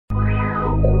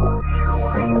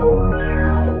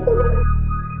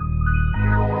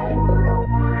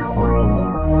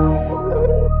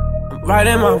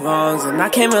Righting my wrongs, and I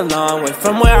came a long way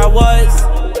from where I was.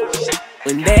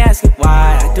 When they ask me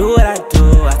why I do what I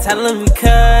do, I tell them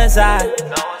because I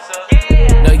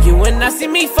know you when I see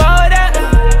me fold up.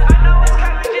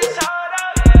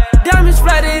 Diamonds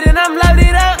flooded and I'm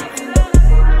loaded up.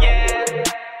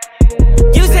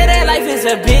 You say that life is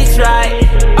a bitch, right?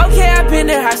 Okay, I've been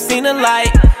there, I've seen the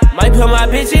light. Might put my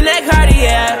bitch in that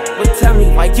CARTIER, but tell me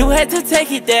why you had to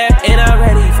take it there. And I'm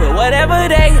ready for whatever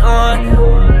they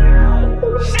on.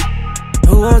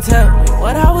 Who won't tell me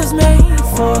what I was made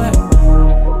for?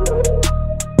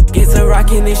 Get to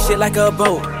rocking this shit like a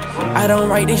boat. I don't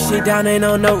write this shit down in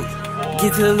no note.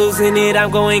 Get to losing it,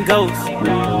 I'm going ghost.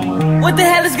 What the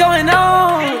hell is going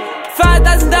on?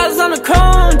 $5,000 on the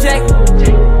cone, Jack.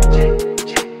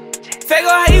 Faygo,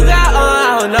 how you got on?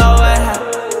 I don't know what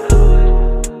happened.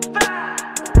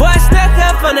 Boy, I stuck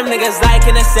up on them niggas like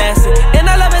an assassin. And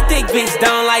I love a thick bitch,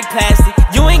 don't like plastic.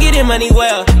 You ain't getting money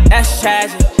well, that's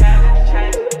tragic.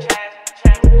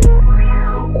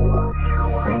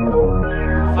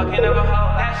 Fucking up a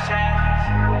hoe, that's tragic.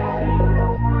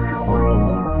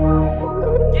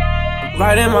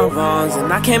 Righting my wrongs,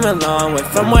 and I came a long way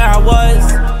from where I was.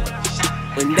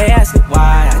 When they ask me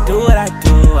why I do what I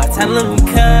do, I tell them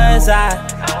because I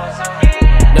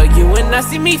know you when I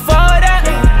see me fold up.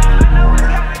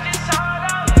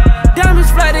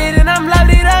 Diamonds flooded and I'm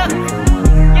loaded up.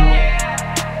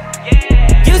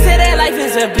 You say that life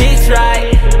is a bitch,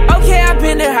 right? Okay, I've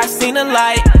been there, I've seen the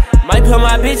light. Might put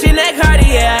my bitch in that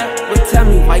CARTIER, but tell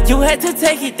me why you had to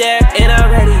take it there. And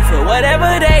I'm ready for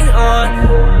whatever they on.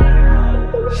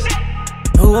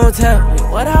 Who won't tell me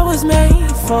what I was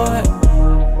made for?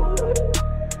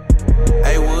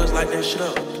 Hey, Woods, like that shit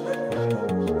up.